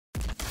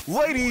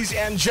Ladies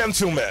and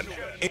gentlemen,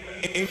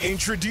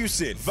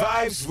 introducing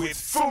Vibes with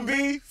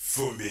Funbi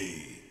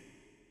Funbi.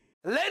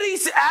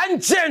 Ladies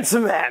and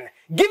gentlemen,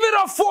 give it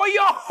up for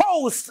your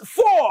host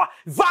for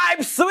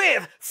Vibes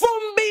with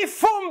Funbi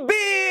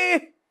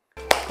Funbi.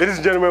 Ladies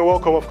and gentlemen,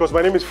 welcome. Of course,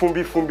 my name is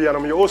Funbi Funbi and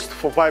I'm your host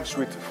for Vibes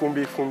with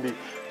Funbi Funbi.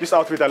 This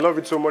outfit, I love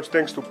it so much.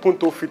 Thanks to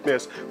Punto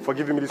Fitness for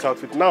giving me this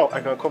outfit. Now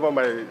I can cover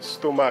my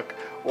stomach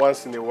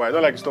once in a while.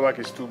 Not like the stomach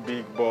is too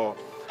big, but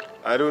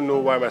I don't know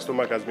why my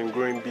stomach has been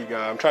growing bigger.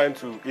 I'm trying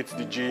to eat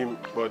the gym,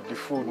 but the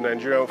food,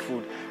 Nigerian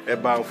food,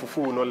 eba and fufu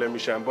will not let me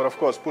shine. But of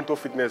course, Punto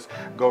Fitness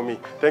got me.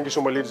 Thank you so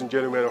much, ladies and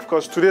gentlemen. Of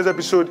course, today's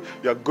episode,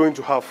 you are going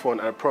to have fun.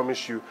 I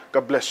promise you.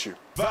 God bless you.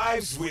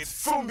 Vibes with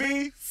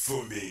Funbi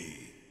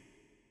Funbi.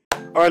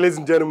 All right, ladies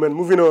and gentlemen,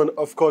 moving on.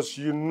 Of course,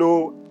 you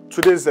know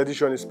today's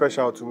edition is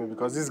special to me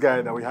because this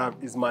guy that we have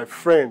is my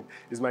friend,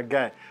 is my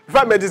guy.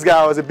 Before I met this guy,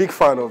 I was a big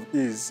fan of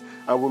his,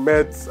 and we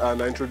met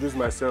and I introduced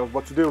myself.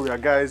 But today we are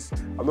guys.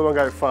 I'm no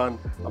longer a fan.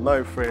 I'm now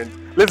a friend.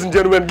 Ladies and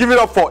gentlemen, give it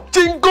up for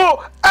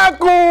Chinko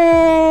Ekun.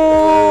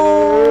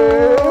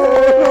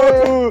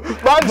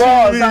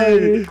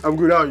 I'm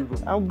good. How are you, bro?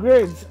 I'm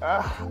great.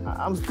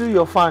 I'm still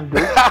your fan,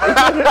 dude.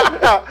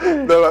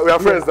 No, we are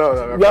friends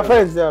now. We are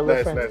friends, yeah.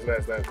 Nice.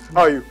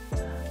 How are you?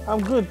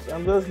 I'm good.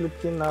 I'm just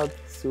looking out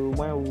to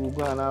when we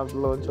go and have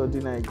lunch or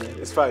dinner again.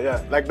 It's fine,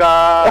 yeah. Like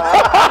that.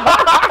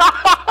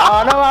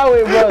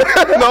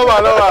 No,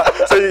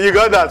 So you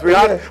got that. We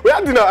had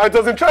dinner. It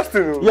was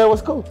interesting. Yeah, it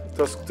was cool. It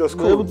was cool.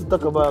 We were able to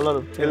talk about a lot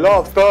of things. A lot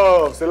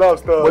of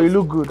stuff. But you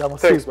look good. I'm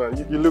Thanks, man.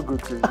 You look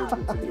good too.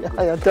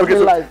 Yeah, Okay,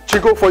 so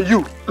Chinko, for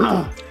you.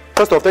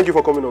 First off, thank you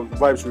for coming on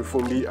Vibes with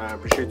Funbi. I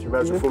appreciate you.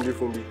 Vibes with Funbi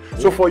Funbi.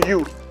 So for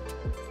you,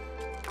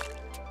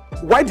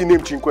 why the name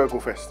Chinko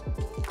Ekun first?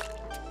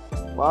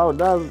 Wow,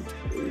 that's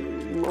a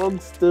long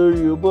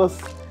story,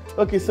 boss.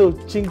 Okay, so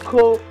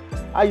Chinko,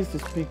 I used to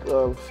speak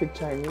fake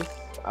Chinese.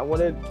 I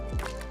wanted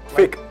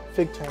Fake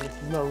Chinese.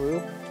 It's not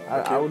real.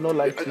 I would not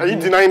like to. Are you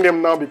denying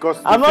them now because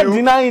I'm not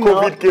denying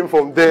COVID came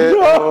from there?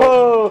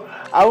 No,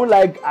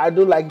 I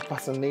don't like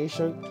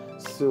impersonation.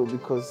 So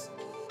because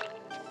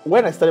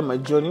when I started my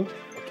journey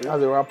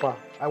as a rapper,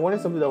 I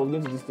wanted something that was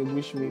going to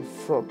distinguish me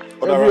from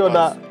every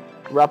other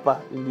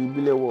rapper in the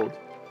Ibile world.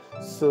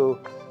 So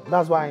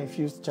that's why I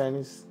infused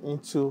Chinese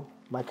into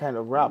my kind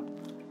of rap.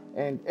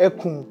 And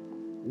Ekun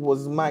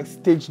was my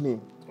stage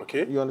name.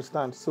 Okay. You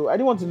understand? So I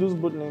didn't want to lose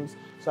both names,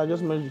 so I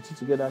just merged the two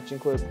together,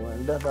 Chinko Ekun,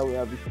 and that's how we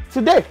have it.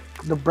 Today,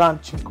 the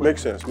brand Chinko.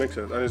 Makes sense.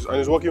 And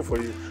it's working for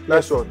you.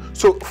 Nice one.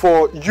 So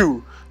for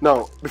you,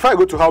 now, before I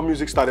go to how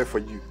music started for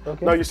you,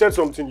 now you said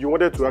something, you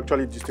wanted to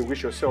actually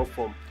distinguish yourself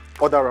from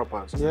other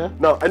rappers. Yeah.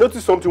 Now, I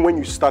noticed something when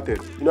you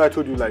started. You know, I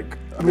told you, like,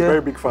 I'm a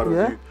very big fan of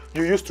you.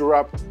 You used to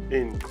rap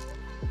in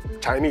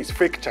Chinese,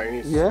 fake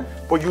Chinese. Yeah.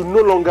 But you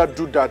no longer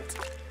do that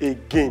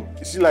again.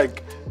 You see,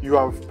 like, you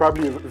have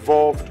probably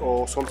evolved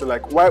or something.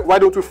 Like, why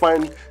don't you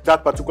find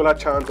that particular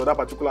chant or that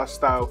particular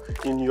style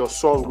in your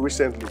song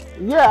recently?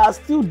 Yeah, I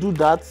still do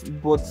that,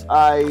 but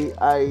I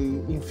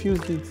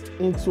infused it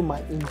into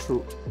my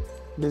intro.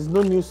 There's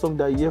no new song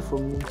that you hear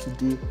from me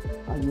today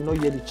and you not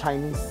hear the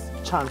Chinese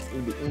chant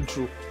in the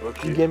intro.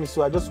 Okay. You get me?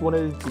 So I just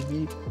wanted it to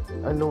be,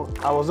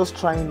 I was just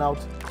trying out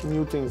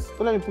new things.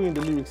 Don't let me put in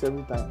the lyrics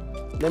every time.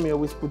 Let me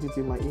always put it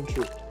in my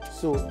intro.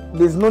 So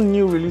there's no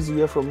new release you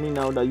hear from me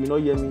now that you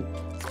not hear me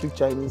speak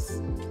Chinese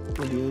in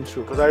the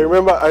intro. Because I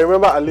remember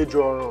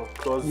Alejo.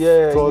 It was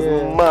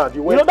mad.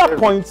 You know that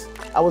point,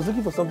 I was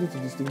looking for something to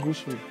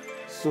distinguish me.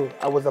 So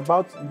I was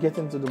about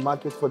getting to the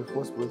market for the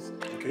first place.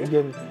 Okay. You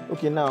get me?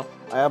 Okay, now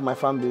I have my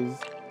fan base,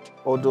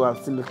 although I'm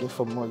still looking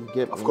for more. You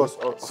get me? Of course.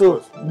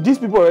 These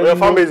people already your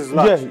fan base is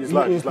large.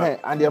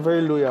 And they are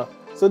very loyal.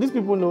 So these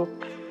people know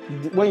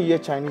when you hear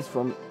Chinese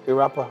from a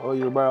rapper or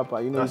Yoruba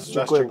rapper, you know it's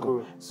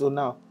Chinko. So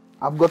now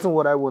I've gotten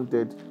what I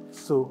wanted.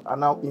 So I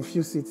now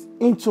infuse it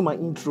into my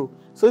intro.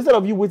 So instead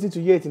of you waiting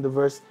to hear it in the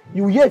verse,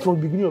 you hear it from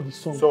the beginning of the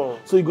song. So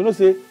you're gonna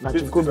say,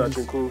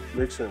 Chinko.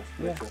 Makes sense.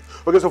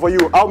 Okay, so for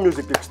you, how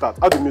music did start?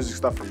 How did music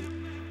start for you?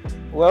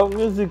 Well,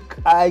 music,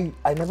 I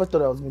never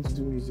thought I was going to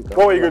do music.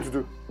 What were you going to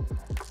do?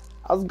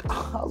 I was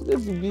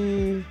going to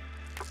be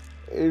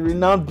a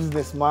renowned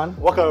businessman.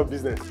 What kind of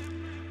business?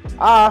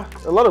 A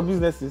lot of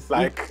businesses.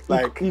 Like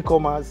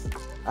e-commerce,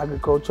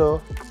 agriculture.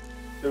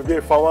 You'll be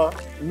a farmer?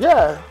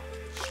 Yeah.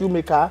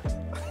 Shoemaker.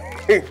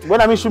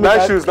 When I mean shoemaker.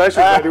 Nice shoes, by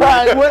the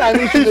way. When I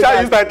mean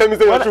shoemaker. You start telling me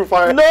say you're true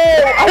fine. No,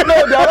 I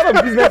know there are a lot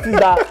of businesses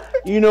that,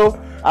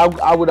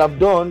 I would have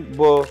done,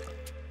 but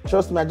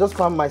trust me, I just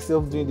found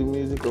myself doing the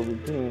music of the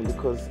dream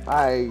because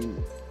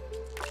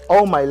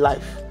all my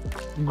life,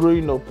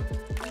 growing up,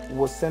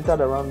 was centered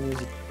around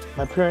music.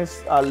 My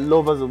parents are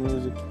lovers of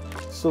music.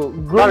 So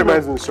that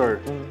reminds me, sorry.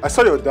 I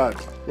saw your dad.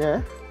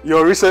 Yeah.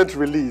 Your recent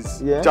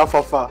release,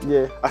 Jafafa.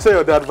 Yeah. I saw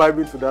your dad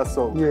vibing to that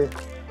song. Yeah.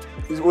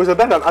 Was your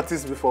dad an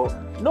artist before?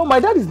 No, my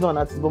dad is not an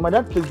artist, but my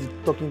dad plays the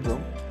talking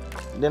drum.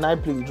 Then I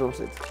play the drum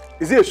set.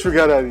 Is he a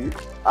sugar daddy?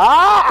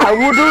 I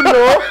wouldn't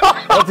know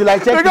until I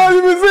check. Because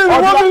you see,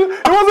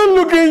 he wasn't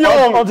looking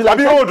young. Until I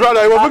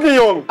was looking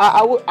young.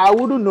 I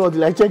wouldn't know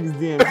until I check his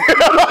DM.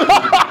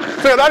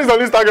 So your dad is on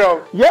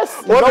Instagram?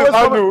 Yes. What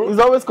He's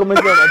always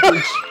commenting on my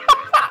page.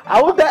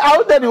 I won't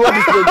tell you what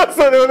he's saying.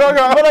 So they will not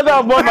go. None of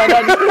them about my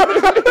dad.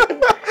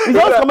 He's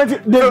always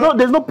commenting.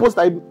 There's no post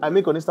I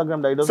make on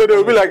Instagram that he doesn't. So they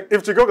will be like,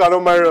 if Chinko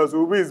cannot marry us,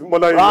 we'll be his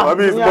mother-in-law. I'll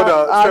be his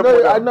mother,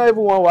 stepmother. I know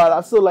everyone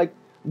well. So like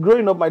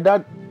growing up, my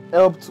dad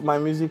helped my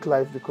music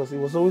life because he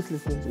was always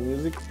listening to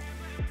music.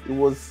 It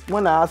was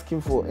when I asked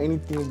him for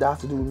anything that has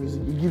to do with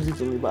music, he gives it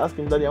to me. But I asked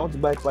him, Daddy, I want to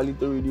buy a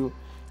Palito radio.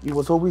 He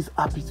was always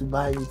happy to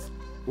buy it.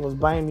 He was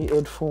buying me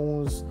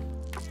headphones,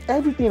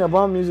 everything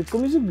about music. So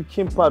music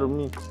became part of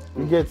me.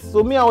 You get?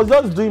 So me, I was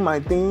just doing my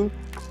thing,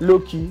 low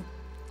key.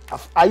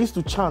 I used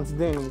to chant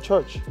then in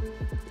church,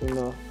 you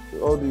know,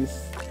 all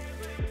these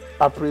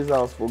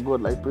appraisals for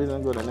God, like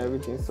praising God and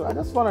everything. So I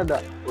just found out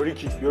that.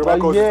 Oriki, Yoruba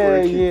calls it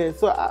Oriki. Yeah.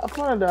 So I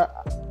found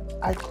out that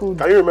I could.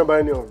 Can you remember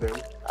any of them?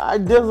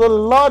 There's a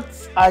lot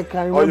I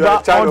can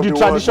remember on the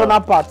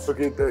traditional part.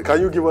 Okay,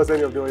 can you give us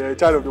any of them? You're a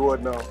child of the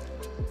word now.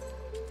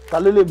 I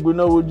want to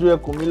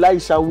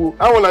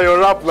your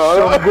rap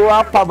now.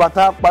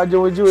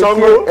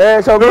 Shango.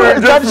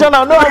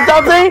 Traditional. No,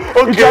 I'm saying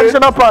the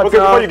traditional part. Okay,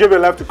 before you give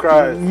your life to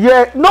Christ.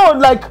 Yeah, no,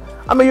 like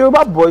I'm a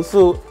Yoruba boy,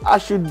 so I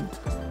should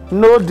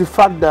know the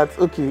fact that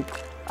okay,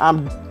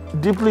 I'm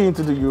deeply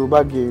into the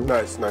Yoruba game.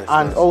 Nice.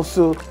 And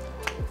also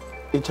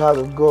a child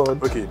of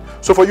God. Okay,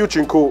 so for you,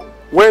 Chinko,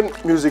 when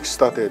music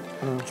started,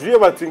 did you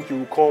ever think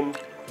you would come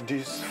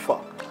this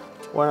far?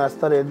 When I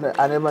started,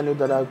 I never knew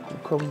that I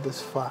could come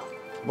this far.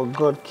 But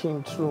God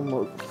came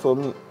through for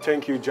me.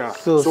 Thank you, Jah.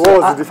 So what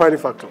was the defining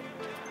factor?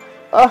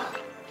 I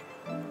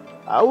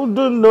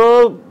wouldn't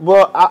know,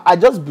 but I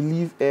just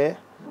believe,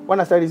 when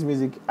I started this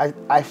music,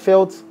 I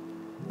felt,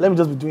 let me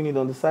just be doing it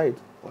on the side.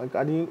 Like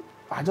I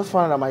just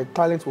found that my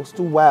talent was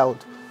too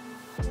wild.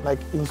 Like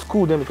in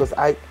school then, because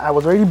I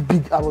was already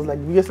big. I was like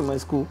biggest in my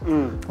school.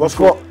 What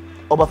school?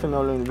 Obafemi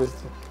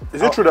University.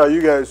 Is it true that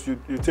you guys, you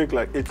take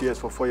like 8 years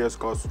for 4 years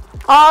course?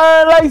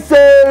 I like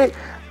say,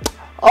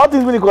 all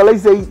things when you call, like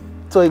say,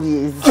 12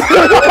 years.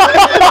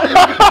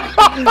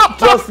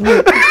 Trust me.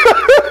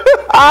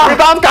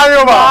 Without carry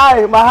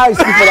over. My high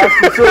school for that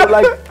school. So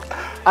like,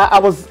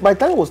 my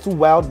talent was too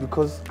wild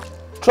because,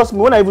 trust me,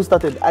 when I even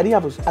started, I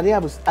didn't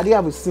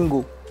have a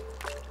single.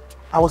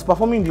 I was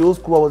performing in the old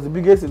school. I was the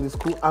biggest in the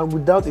school, and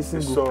without a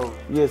single.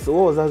 Yes. So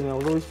what was happening? I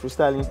was always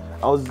freestyling.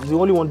 I was the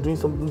only one doing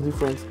something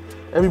different.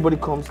 Everybody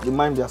comes, they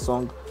mime their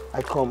song.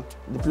 I come,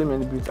 they play me on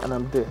the beat, and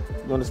I'm there.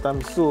 You understand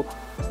me? So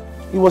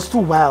it was too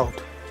wild.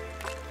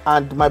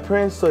 And my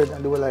parents saw it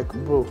and they were like,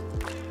 bro,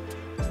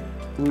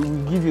 we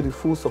will give you the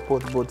full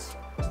support, but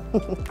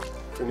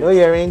no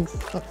earrings,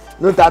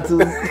 no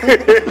tattoos.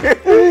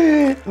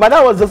 My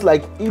dad was just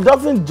like, he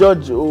doesn't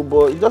judge,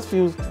 but he just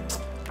feels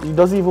he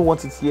doesn't even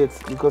want it yet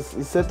because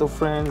his set of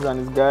friends and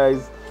his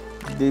guys,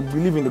 they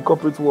believe in the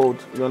corporate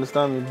world, you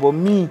understand me? But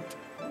me,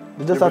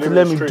 they just had to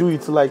let me do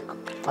it. Like,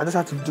 I just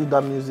had to do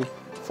that music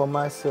for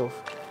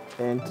myself.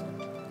 And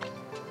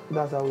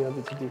that's how we have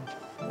it today.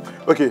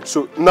 Okay,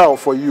 so now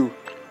for you,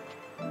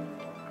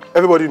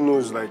 everybody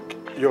knows like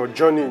your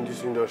journey in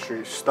this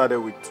industry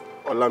started with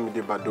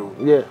Olamide Bado.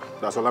 Yeah.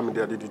 That's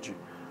Olamide Adediji.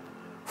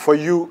 For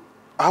you,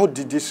 how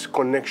did this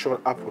connection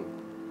happen?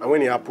 And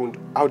when it happened,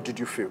 how did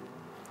you feel?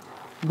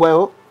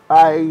 Well,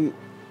 I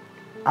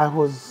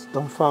was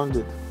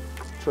dumbfounded.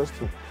 Trust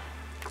me.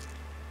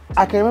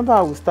 I can remember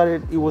how we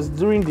started. It was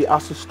during the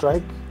ASU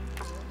strike.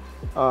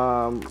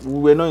 We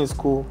were not in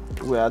school.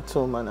 We were at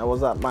home, and I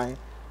was at my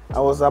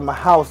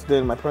house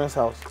then, my parents'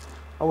 house.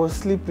 I was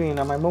sleeping,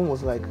 and my mom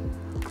was like,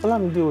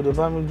 Olamide would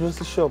buy me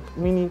juicy shop.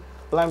 Meaning,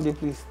 Olamide,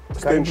 please,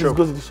 can you please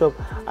go to the shop?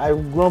 I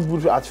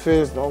grumbled at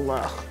first. I'm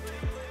like,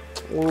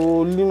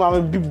 oh, I'm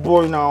a big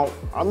boy now.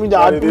 I mean,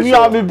 I'm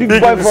a big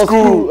boy for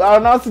school. I'll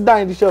now sit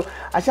down in the shop.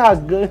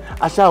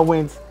 I shall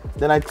went.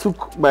 Then I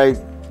took my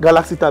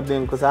Galaxy Tab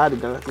then, because I had a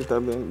Galaxy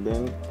Tab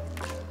then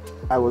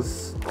I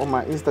was on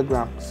my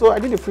Instagram. So I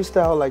did a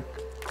freestyle like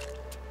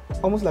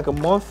almost like a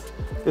month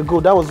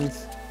ago. That was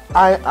with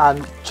I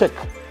and Check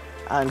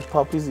and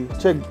Papizi.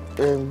 Check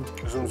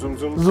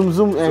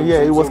Zoom.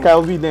 Yeah, it was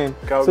Kalbi then.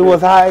 So it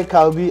was I,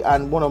 Kalbi,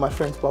 and one of my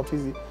friends,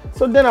 Papizi.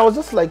 So then I was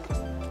just like,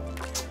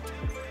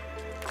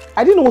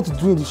 I didn't know what to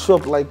do in the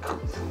shop. Like,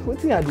 what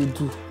thing I did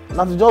do?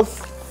 Not to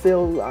just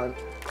sell, and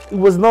it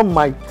was not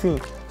my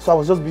thing. So I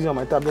was just busy on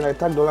my tab. Then I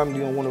tagged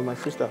Olamide on one of my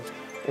freestyles,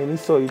 and he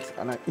saw it,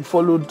 and he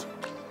followed.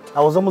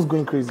 I was almost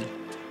going crazy,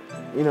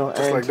 you know.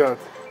 Just like that.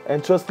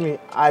 And trust me,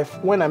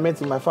 when I met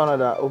him, I found out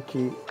that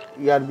okay,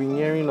 he had been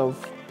hearing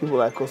of people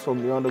like us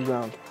from the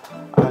underground,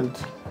 and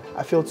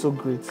I felt so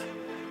great.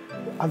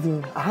 I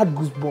mean, I had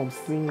goosebumps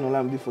seeing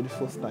Olamide for the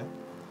first time.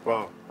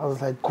 Wow. I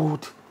was like,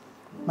 good.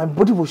 My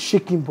body was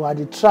shaking, but I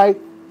did try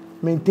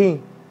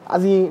maintain.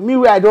 As in, me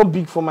where I don't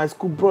big for my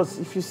school, bros.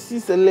 If you see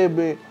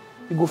celeb,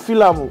 you go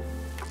feel am.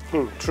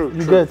 True.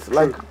 You get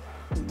like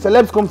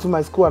celebs come to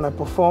my school and I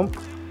perform.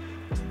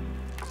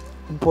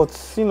 But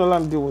seeing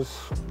Olamide was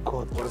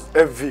God. It was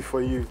heavy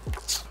for you.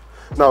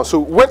 Now, so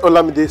when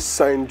Olamide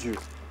signed you,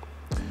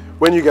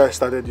 when you guys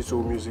started this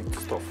whole music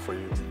stuff for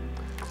you,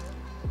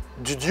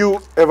 did you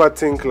ever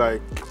think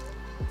like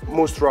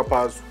most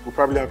rappers will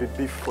probably have a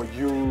beef for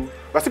you.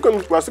 We're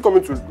still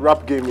coming to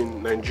rap game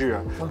in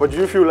Nigeria. But do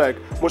you feel like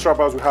most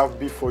rappers will have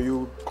beef for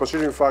you,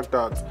 considering the fact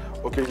that,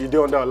 okay, you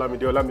don't under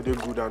Olamide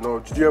good and all?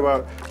 Did you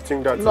ever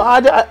think that?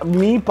 No,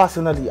 me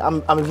personally,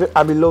 I'm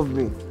a beloved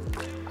me.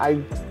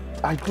 I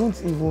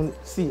don't even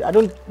see.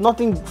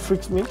 Nothing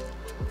freaks me,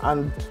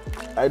 and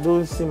I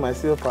don't see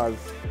myself as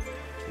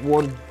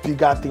one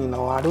bigger thing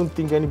now. I don't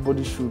think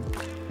anybody should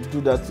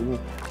do that to me.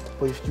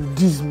 But if you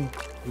diss me,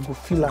 you go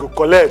feel am. You go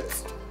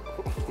collect.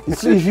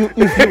 So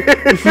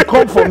if you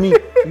come for me,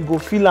 you go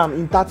feel am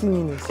in 30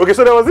 minutes. Okay,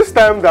 so there was this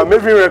time that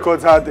Maven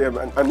Records had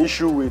an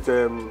issue with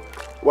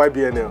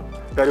YBNL.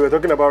 That they were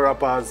talking about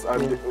rappers,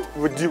 and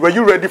were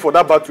you ready for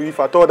that battle if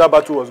I thought that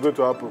battle was going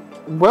to happen?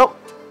 Well,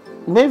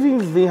 maybe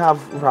they have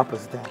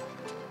rappers there.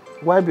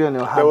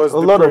 YBNL had a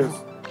lot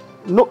of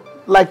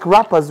like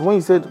rappers. When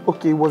you said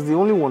okay, it was the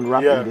only one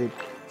rapping there.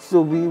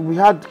 So we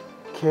had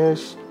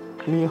Cash.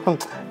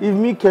 If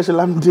me Cash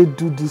Olamide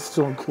do this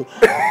song,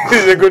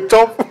 they go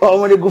top. I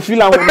want to go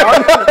feel am. I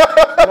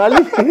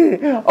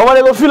want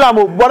to go feel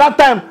am. But that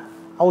time,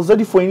 I was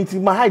ready for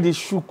anything. My head is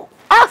shook.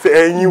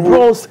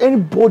 Bros,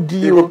 anybody.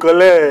 You go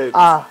collect.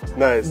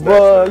 Nice.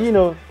 But nice. You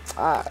know,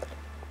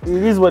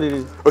 it is what it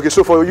is. Okay,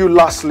 so for you,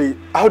 lastly,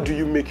 how do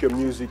you make your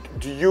music?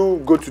 Do you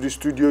go to the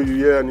studio, you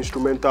hear an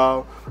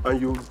instrumental,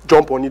 and you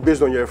jump on it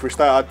based on your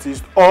freestyle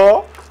artist,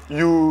 or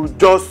you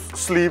just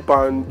sleep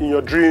and in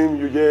your dream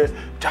you hear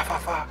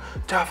Jafafa,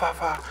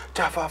 Jafafa,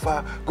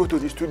 Jafafa, go to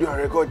the studio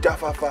and record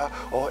Jafafa,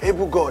 or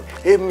Ebu God,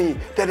 help me,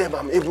 tell them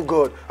I'm Ebu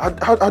God.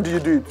 How do you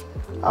do it?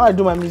 How I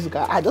do my music,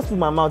 I just put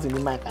my mouth in the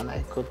mic and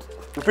I cut.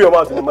 You put your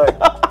mouth in the mic?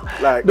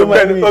 Like,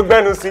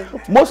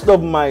 most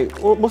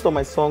of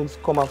my songs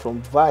come out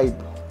from vibe.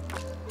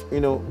 You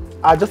know,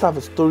 I just have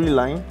a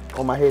storyline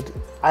on my head.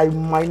 I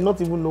might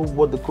not even know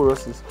what the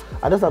chorus is.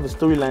 I just have a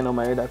storyline on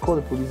my head. I call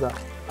the producer.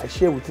 I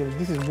share with him,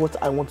 this is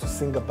what I want to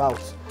sing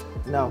about.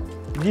 Now,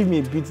 give me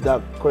a beat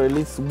that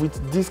correlates with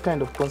this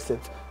kind of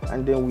concept,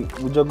 and then we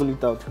juggle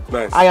it out.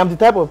 Nice. I am the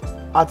type of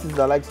artist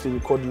that likes to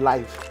record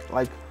live.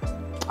 Like,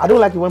 I don't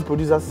like it when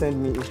producers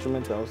send me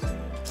instrumentals.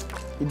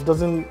 It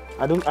doesn't.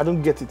 I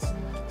don't get it.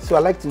 So I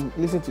like to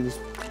listen to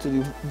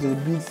the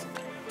beats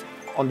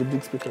on the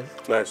big speakers.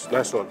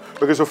 Nice one.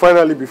 Okay, so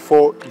finally,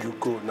 before you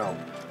go now,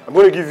 I'm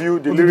going to give you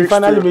the lyrics.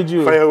 Finally. I'm going to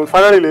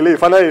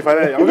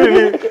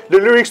give you the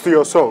lyrics to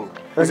your song.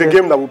 It's a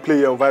game that we'll play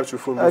here on Vibes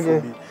with Funbi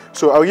Funbi.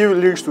 So I'll give you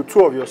lyrics to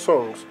 2 of your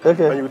songs, and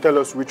you will tell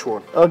us which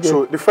one. Okay.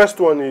 So the first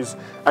one is,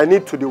 I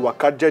need to do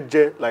waka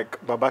jeje like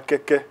Baba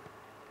Keke.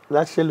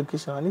 That share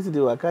location. I need to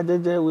do waka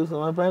jeje with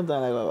my prime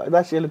time like Baba.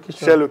 That share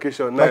location. Share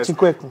location, nice. By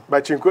Chinko.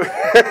 By Chinko.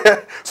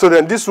 So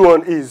then this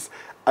one is,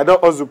 I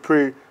don't also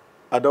pray,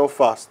 I don't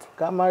fast.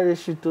 Kamari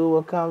Shito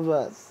or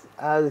Canvas.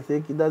 I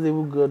think that's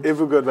Evil God.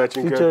 Evil God by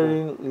Chinko.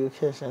 Featuring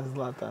locations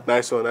later.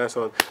 Nice one.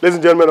 Ladies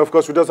and gentlemen, of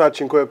course, we just had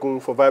Chinko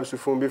Ekun for Vibes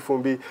with Funbi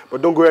Funbi.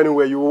 But don't go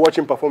anywhere. You will watch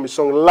him perform his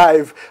song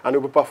live, and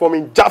he'll be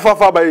performing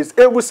Jafafa by his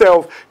able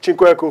self,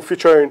 Chinko Ekun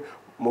featuring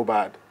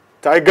Mobad.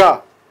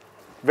 Tiger,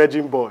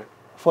 Virgin Boy.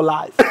 For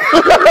life.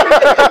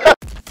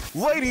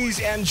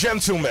 Ladies and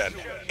gentlemen,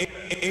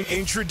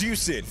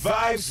 introducing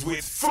Vibes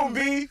with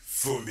Funbi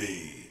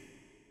Funbi.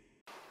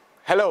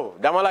 Hello,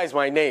 Damola is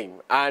my name,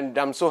 and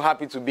I'm so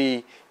happy to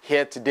be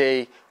here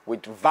today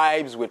with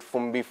Vibes with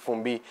Funbi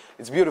Funbi.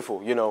 It's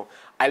beautiful, you know.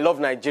 I love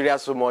Nigeria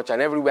so much,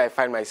 and everywhere I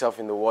find myself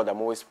in the world,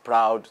 I'm always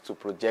proud to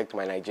project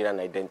my Nigerian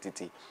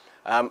identity.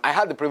 I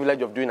had the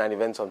privilege of doing an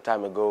event some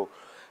time ago,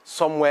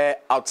 somewhere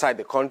outside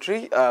the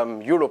country,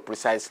 Europe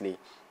precisely.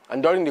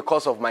 And during the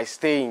course of my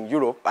stay in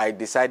Europe, I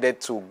decided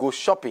to go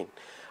shopping.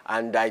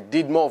 And I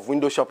did more of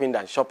window shopping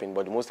than shopping,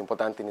 but the most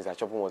important thing is that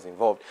shopping was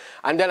involved.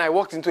 And then I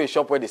walked into a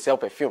shop where they sell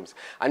perfumes.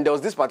 And there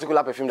was this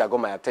particular perfume that got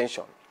my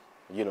attention.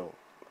 You know,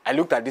 I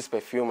looked at this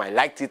perfume, I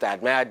liked it, I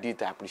admired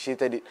it, I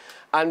appreciated it.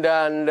 And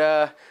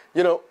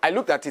you know, I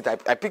looked at it,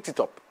 I picked it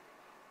up.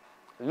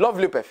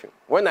 Lovely perfume.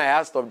 When I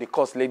asked of the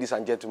cost, ladies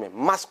and gentlemen,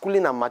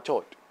 masculine and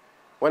matured.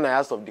 When I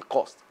asked of the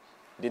cost,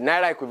 the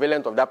Naira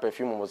equivalent of that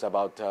perfume was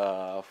about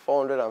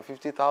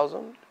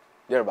 450,000,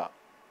 thereabout.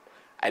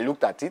 I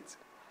looked at it.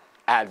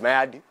 I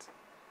admired it.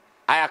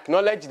 I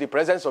acknowledged the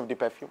presence of the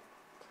perfume,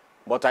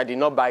 but I did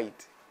not buy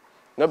it.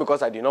 Not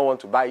because I did not want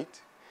to buy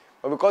it,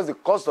 but because the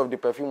cost of the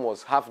perfume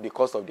was half the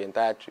cost of the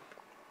entire trip.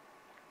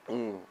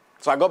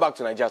 So I got back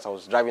to Nigeria as I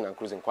was driving and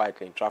cruising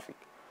quietly in traffic.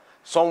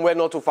 Somewhere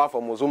not too far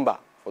from Ozumba,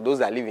 for those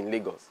that live in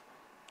Lagos.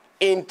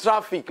 In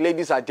traffic,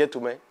 ladies and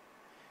gentlemen,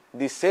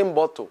 the same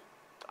bottle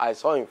I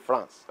saw in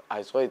France,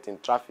 I saw it in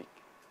traffic.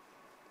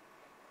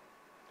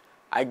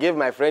 I gave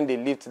my friend a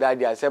lift that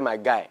day. I said, my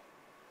guy,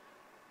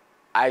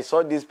 I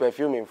saw this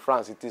perfume in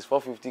France. It is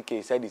 450K.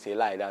 He said it's a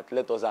lie. That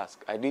let us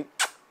ask. I did.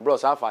 Bro,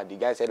 how far? The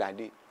guy said I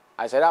did.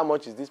 I said, how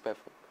much is this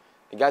perfume?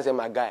 The guy said,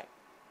 my guy,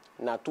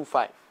 now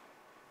 2.5.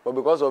 But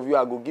because of you,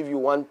 I go give you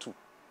 1.2.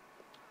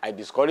 I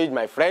discouraged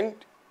my friend,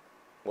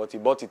 but he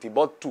bought it. He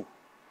bought 2.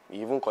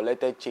 He even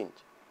collected change.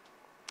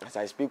 As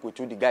I speak with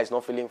you, the guy is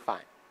not feeling fine.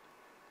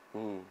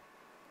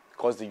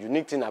 Because the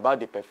unique thing about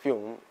the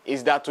perfume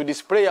is that to the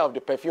sprayer of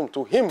the perfume,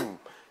 to him,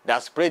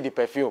 that sprayed the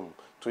perfume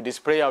to the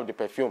sprayer of the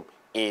perfume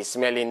is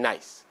smelling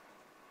nice.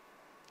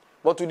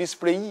 But to the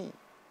sprayee,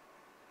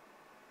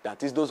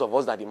 that is those of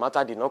us that the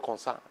matter did not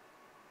concern,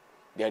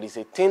 there is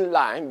a thin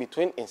line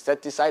between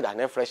insecticide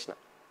and air freshener.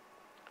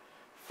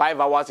 5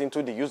 hours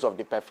into the use of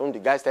the perfume, the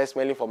guy started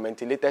smelling for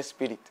methylated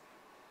spirit.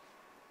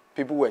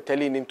 People were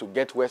telling him to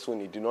get well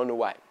soon. He did not know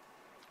why.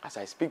 As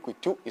I speak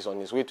with you, he's on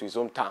his way to his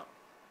hometown.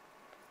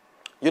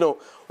 You know,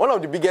 one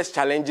of the biggest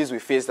challenges we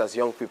faced as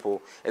young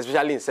people,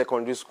 especially in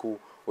secondary school,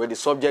 were the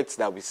subjects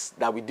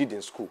that we did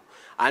in school.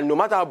 And no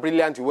matter how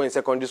brilliant you were in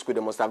secondary school,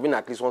 there must have been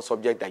at least one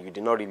subject that you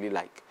did not really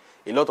like.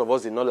 A lot of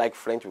us did not like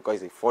French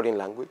because it's a foreign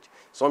language.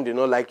 Some did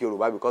not like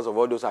Yoruba because of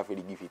all those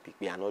afirigifipi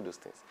and all those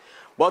things.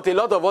 But a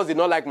lot of us did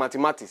not like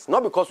mathematics.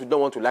 Not because we don't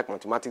want to like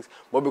mathematics,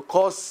 but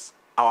because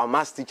our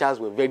maths teachers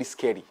were very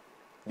scary.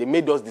 They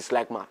made us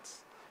dislike maths.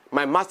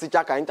 My maths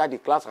teacher can enter the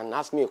class and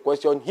ask me a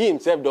question he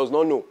himself does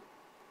not know.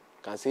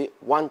 Can say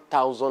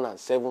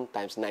 1007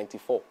 times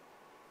 94.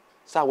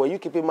 Sir, were you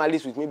keeping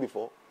malice with me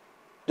before?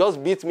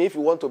 Just beat me if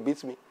you want to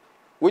beat me.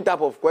 What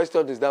type of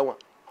question is that one?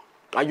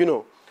 And you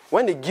know,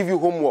 when they give you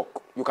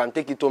homework, you can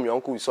take it home, your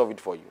uncle will solve it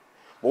for you.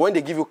 But when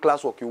they give you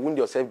classwork, you wound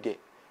yourself there.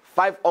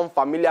 5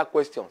 unfamiliar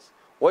questions.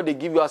 What they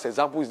give you as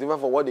example is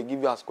different from what they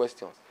give you as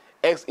questions.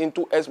 X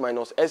into S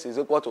minus S is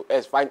equal to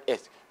S. Find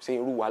S.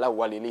 Saying,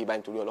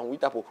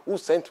 who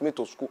sent me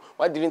to school?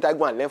 Why didn't I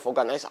go and learn for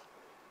organizer?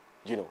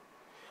 You know.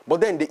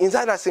 But then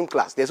inside that same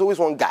class, there's always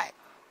one guy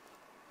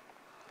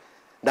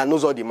that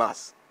knows all the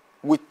maths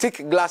with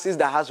thick glasses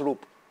that has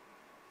rope.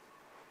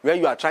 Where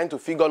you are trying to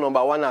figure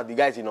number 1 out, the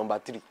guy is in number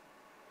 3.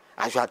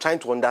 As you are trying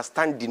to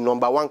understand the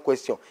number 1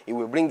 question, he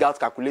will bring out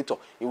calculator.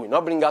 He will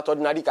not bring out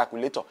ordinary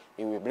calculator.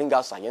 He will bring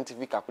out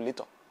scientific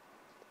calculator.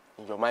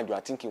 In your mind, you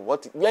are thinking,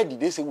 where did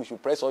they say we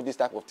should press all this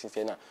type of things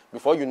here now?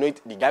 Before you know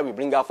it, the guy will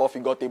bring out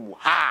 4-figure table.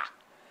 Ha!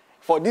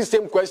 For this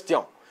same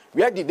question,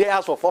 where did they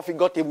ask for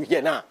 4-figure table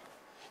here now?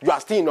 You are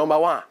still in number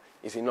 1.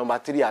 It's in number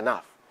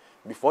 3.5.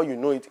 Before you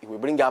know it, he will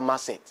bring out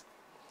math set.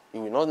 He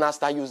will not now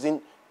start using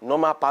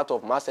normal part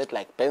of math set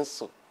like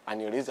pencil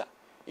and eraser.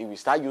 He will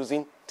start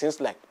using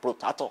things like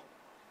protractor,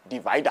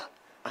 divider,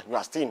 and you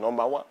are still in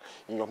number 1.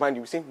 In your mind,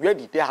 you will say, where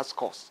did they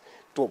ask us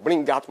to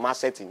bring out math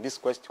set in this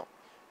question?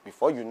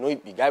 Before you know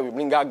it, the guy will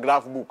bring out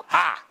graph book.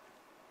 Ha!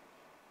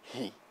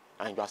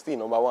 And you are still in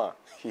number 1.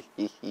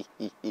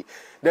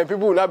 Then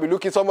people will now be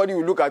looking, somebody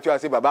will look at you and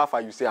say,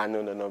 Baba, you say,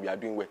 no, we are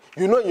doing well.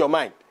 You know in your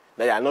mind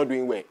that you are not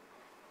doing well.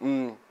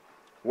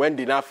 When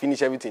they now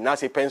finish everything, now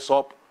say, pens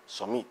up,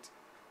 submit.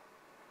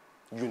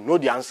 You know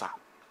the answer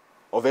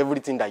of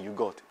everything that you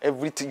got.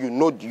 Everything, you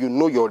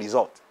know your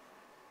result.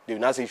 They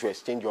will now say you should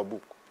exchange your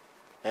book.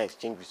 And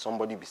exchange with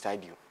somebody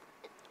beside you.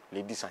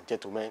 Ladies and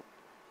gentlemen,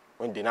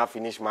 when they now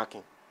finish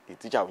marking, the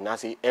teacher will now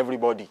say,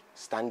 everybody,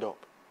 stand up.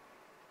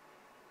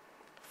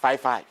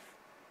 5-5,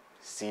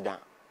 sit down.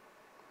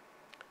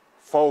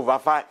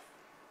 4/5,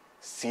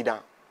 sit down.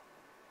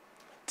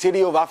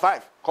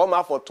 3/5, come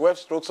out for 12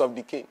 strokes of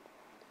the cane.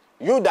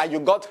 You that you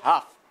got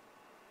half,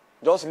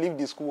 just leave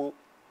the school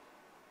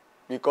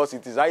because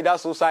it is either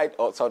suicide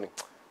or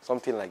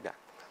something like that.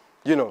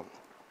 You know,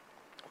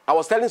 I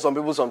was telling some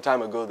people some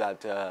time ago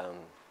that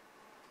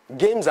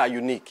games are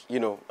unique, you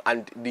know,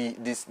 and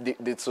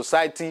the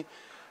society,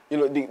 you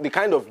know, the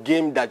kind of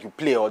game that you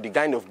play or the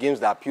kind of games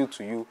that appeal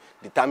to you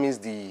determines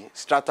the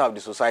strata of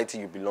the society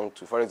you belong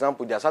to. For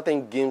example, there are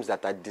certain games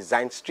that are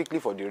designed strictly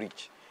for the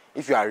rich.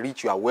 If you are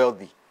rich, you are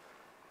wealthy,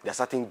 there are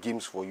certain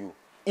games for you.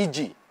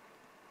 E.g.,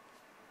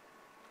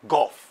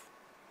 golf.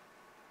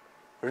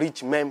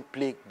 Rich men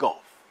play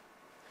golf.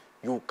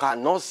 You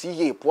cannot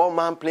see a poor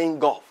man playing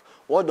golf.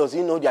 What does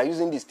he know they are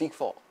using the stick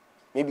for?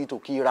 Maybe to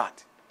kill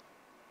rat.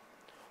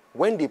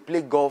 When they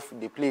play golf,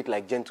 they play it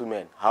like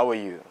gentlemen. How are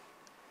you?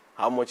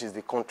 How much is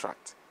the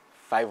contract?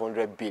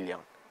 500 billion.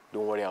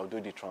 Don't worry, I'll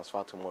do the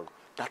transfer tomorrow.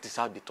 That is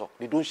how they talk.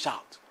 They don't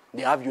shout.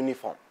 They have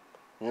uniform.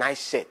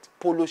 Nice shirt,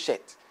 polo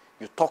shirt.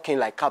 You're talking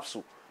like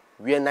capsule.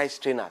 Wear nice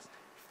trainers,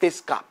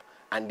 face cap,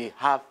 and they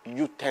have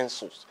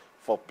utensils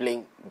for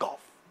playing golf.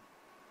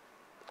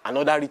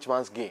 Another rich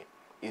man's game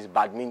is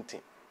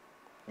badminton.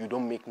 You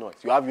don't make noise.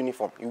 You have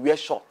uniform. You wear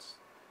shorts,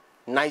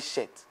 nice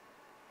shirt,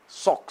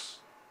 socks,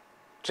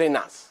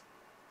 trainers,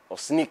 or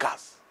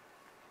sneakers.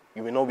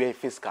 You will not wear a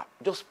face cap.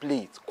 Just play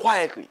it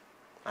quietly.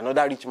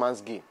 Another rich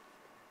man's game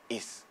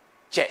is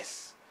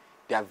chess.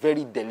 They are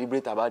very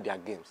deliberate about their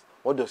games.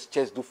 What does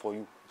chess do for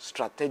you?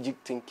 Strategic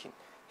thinking.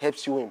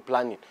 Helps you in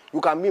planning.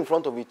 You can be in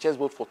front of a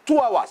chessboard for 2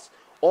 hours.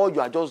 All you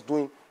are just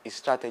doing is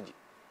strategy.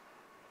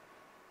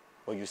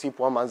 But you see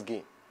poor man's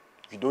game.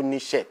 You don't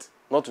need shirt,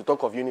 not to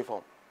talk of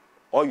uniform.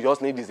 All you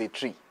just need is a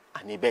tree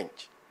and a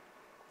bench.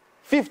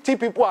 50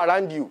 people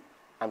around you.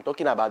 I'm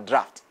talking about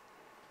draft.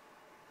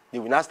 They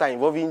will now start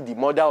involving the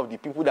mother of the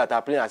people that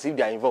are playing as if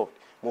they are involved.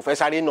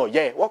 Professor, no,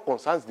 yeah. What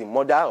concerns the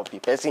mother of the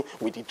person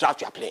with the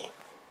draft you are playing?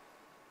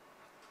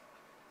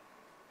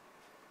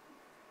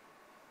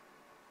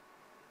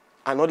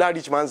 Another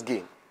rich man's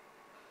game.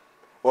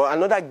 Or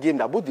another game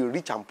that both the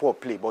rich and poor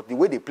play, but the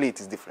way they play it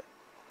is different.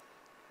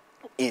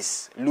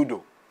 Is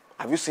Ludo.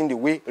 Have you seen the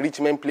way rich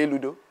men play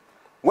Ludo?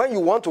 When you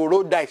want to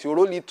roll dice, you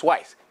roll it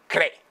twice.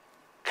 Cray,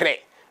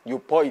 cray. You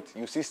pour it,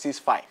 you see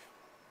 6-5.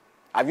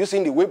 Have you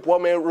seen the way poor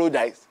men roll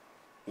dice?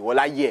 You will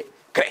like, yeah.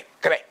 Cray,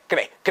 cray,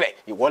 cray, cray.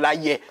 You will like,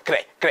 yeah.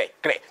 Cray, cray,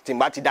 cray.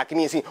 Timbati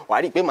dakini si.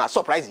 Why did pay my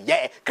surprise?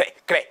 Yeah. Cray,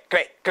 cray,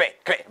 cray, cray,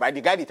 cray. By the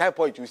guy the type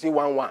point, you see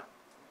 1-1.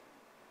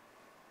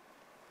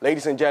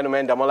 Ladies and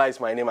gentlemen, Damola is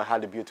my name. I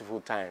had a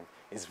beautiful time.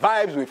 It's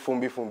Vibes with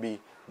Funbi Funbi.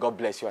 God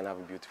bless you and have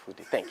a beautiful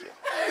day. Thank you.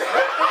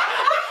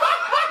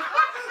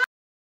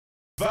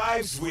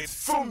 Vibes with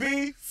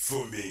Funbi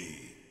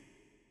Funbi.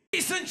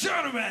 Ladies and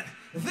gentlemen,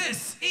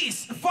 this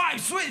is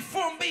Vibes with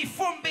Funbi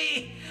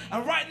Funbi.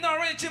 And right now,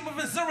 energy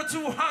moving 0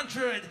 to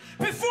 100.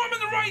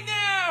 Performing right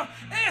now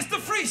is the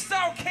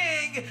freestyle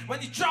king. When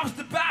he drops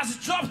the bars, he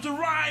drops the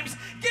rhymes.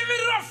 Give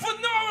it up for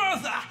no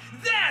other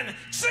than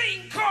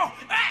Chinko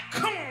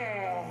Ekun.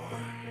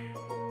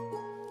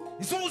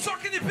 It's all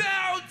talking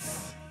about.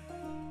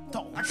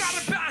 I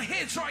got a bad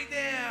hits right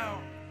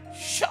now.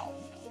 Show.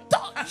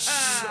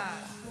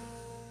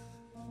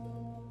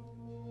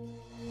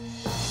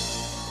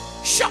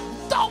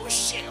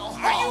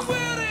 Are you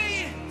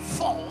ready?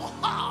 For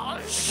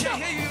our show.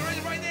 Okay, you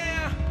ready right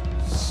now?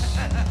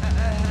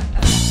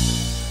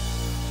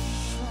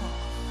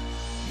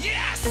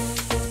 Yes!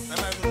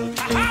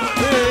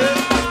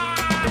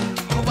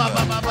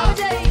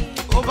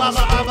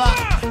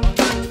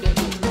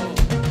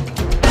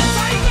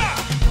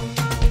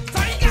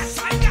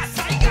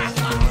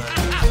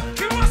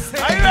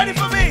 Are you ready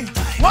for me?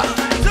 1,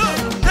 2,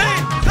 3,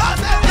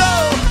 go!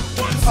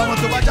 I want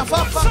to watch a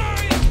fafa.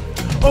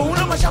 Oh,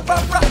 no, my shapra.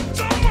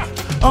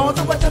 I want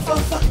to watch a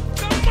fafa.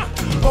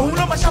 Oh,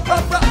 no, my shapra.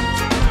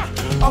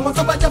 I want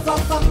to watch a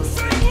fafa.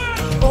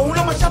 Oh,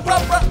 no, my shapra.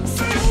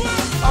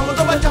 I want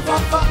to watch a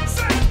fafa.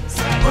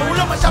 Oh,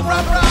 no, my shapra.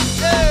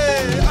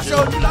 Hey, I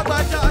showed you like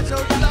Baja. I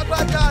showed you like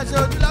Baja. I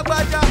showed you like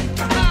Baja.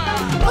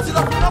 What's it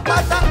up for no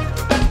Baja?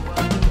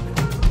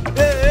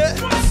 Hey,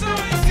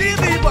 see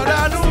me, but I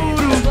know.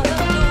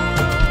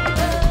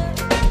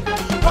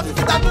 What is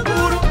it that you do?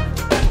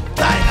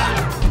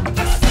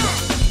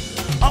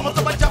 I'm a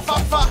to baja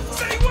fafa.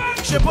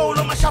 Shebo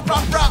no ma shapra.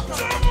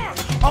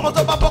 I'm a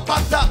to babo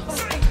pata.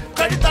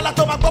 Credit ala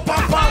to ma go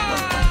pampa.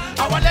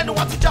 Awale no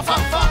want to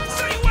jafafa.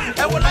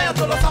 E wo lion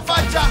to lo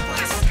safaja.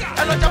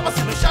 E lo jama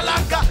sinu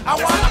shalanga.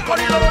 Awala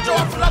kori lo rojo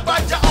wa fula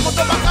baja. I'm a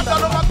to bakata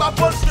lo ma gba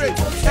bone straight.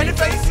 Any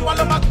face you want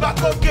lo ma gba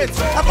go gate.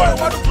 I go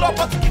to one club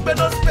but keep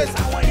no space.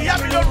 Iya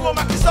mi lo ru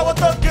ma ki so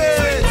to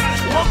gate.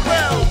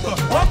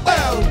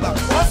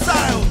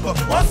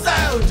 One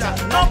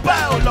side, no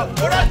paolo,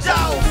 oraja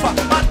ufa,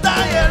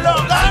 mataye lo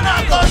gana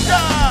koja.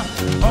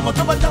 Omo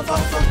to baja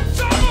fafa,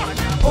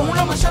 omo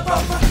no ma shapra.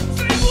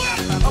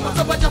 Omo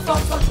to baja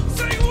fafa,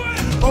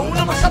 omo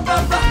no ma shapra.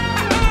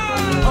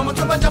 Omo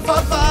to baja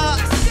fafa,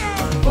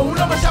 omo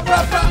no ma shapra.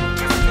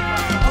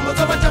 Omo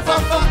to baja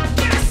fafa,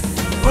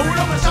 omo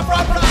no ma shapra.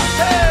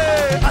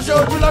 Hey, I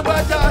showed you like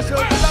baja, I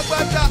showed you like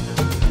baja.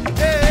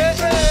 Hey,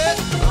 hey,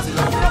 I see you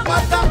like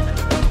baja.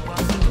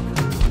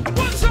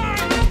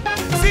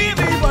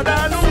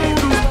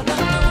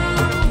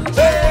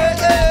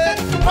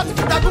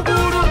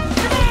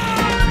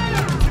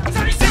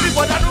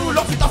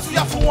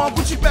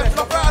 Gucci bag,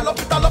 flopper,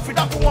 lopita,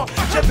 lopita for one.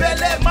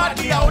 Jebele,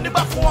 Madia, only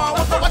back for one.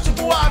 What's the watch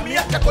you are me? I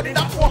can't go in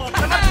that one.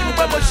 I'm not even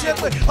going to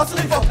shake with. Also,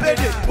 if I pay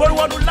it, but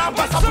one who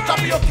lamba, Sapu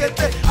Tapioca,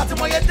 at the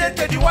Moya,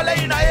 the Walla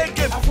in a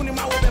game. I'm funny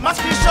my way,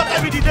 must be shot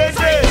every day.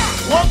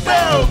 One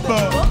bell,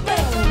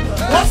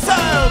 what's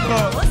up?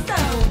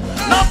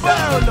 No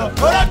bell,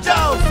 or a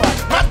jaufa,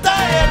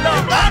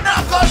 Mataelo,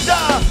 Anna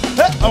Koja.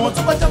 I want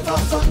to watch a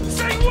fafa.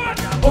 Say what?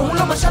 Oh,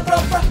 no, my shapra.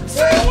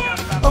 Say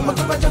what? I'm going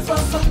to watch a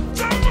fafa.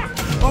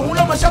 Oh,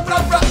 no, my shapra.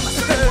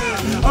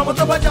 I'm a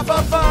to baja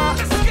fafa.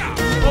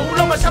 Oh,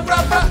 no, my shapra.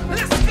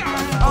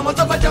 I'm a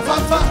to baja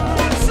fafa.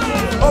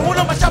 Oh,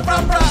 no, my shapra.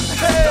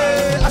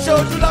 Hey, I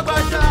showed you la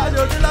baja. I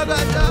showed you la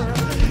baja.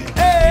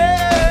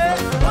 Hey,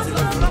 what's it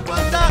like to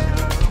baja?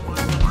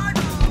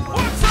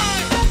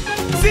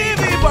 See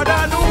me, but I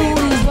know.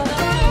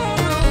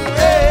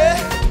 Hey,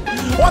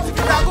 what's it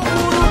like to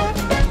guru?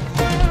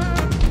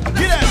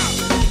 Get it.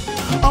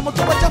 I'm a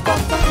to baja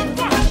fafa.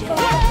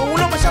 Oh,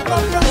 no, my shapra.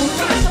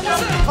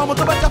 I'm a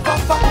to baja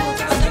fafa.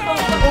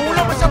 Oh,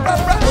 no, my shapra.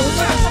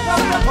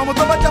 I'm a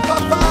to baja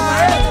fafa.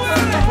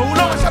 Oh,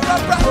 no, my shapra.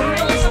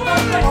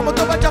 I'm a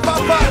to baja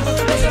fafa.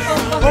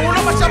 Oh, no,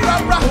 my shapra.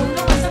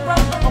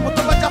 I'm a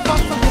to baja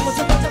fafa.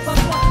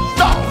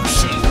 Don't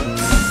shit.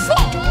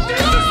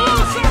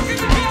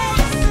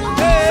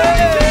 Hey,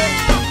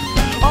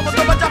 I'm a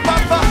to baja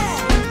fafa.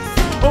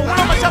 Oh,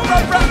 no, my shapra.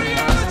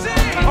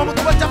 I'm a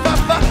to baja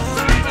fafa.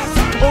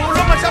 Oh,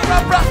 no, my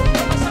shapra.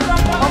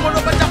 I'm a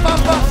to baja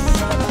fafa.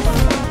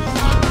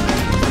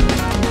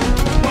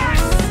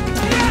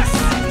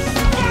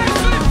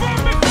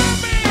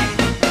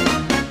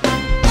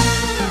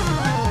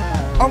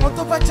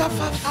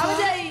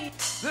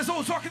 That's all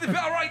we're talking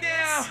about right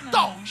now.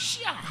 Don't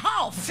shit.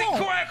 How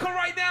Chinko Ekun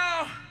right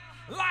now.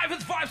 Live at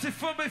Vibes with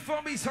Funbi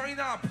Funbi. Hurrying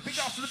up. Big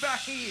off to the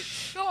back here.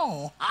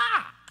 Show.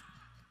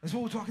 That's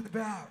what we're talking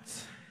about.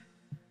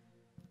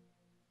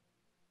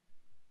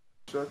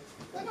 Sure.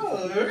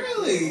 Oh,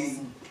 really?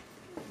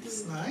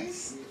 It's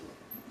nice.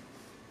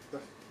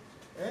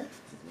 Eh?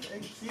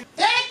 Thank you.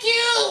 Thank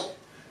you!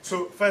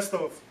 So, first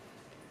off,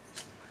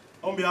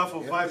 on behalf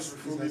of Vibes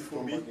with Funbi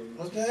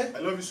Funbi, Okay. I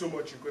love you so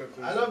much,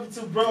 Chinko. I love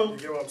you too, bro. You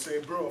get what I'm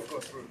saying? Bro, of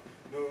course, bro.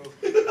 No,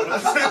 but at the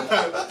same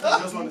time, I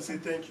just want to say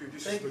thank you.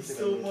 Thank you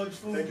so much,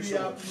 Funbi.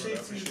 I appreciate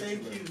you.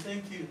 Thank you.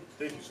 Thank you.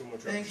 Thank you so much.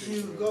 Thank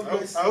you. God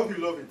bless you. I hope you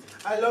love it.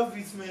 I love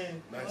it,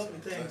 man. Nice. I love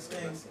it. Thanks.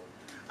 Nice.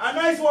 A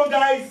nice one,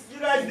 guys. You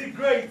guys did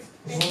great.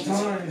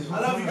 I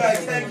love you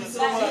guys. Thank you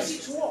so much.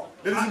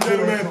 Ladies and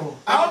gentlemen,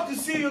 I hope to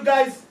see you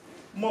guys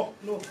more.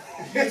 No,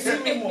 you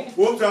see me more.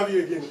 we hope to have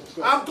you again.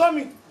 I'm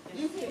coming.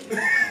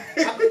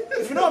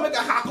 If you don't make a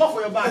hack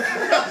for your back.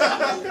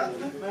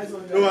 Nice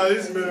one, guys. No,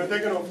 ladies and gentlemen,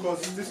 taking of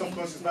course, this of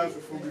course is Vibes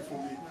with Funbi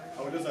Funbi.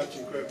 I will just have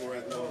Chinko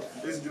right now.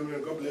 Ladies and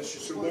gentlemen, God bless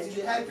you so much.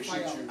 I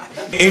appreciate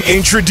you.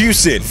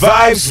 Introducing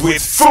Vibes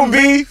with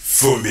Funbi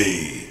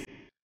Funbi.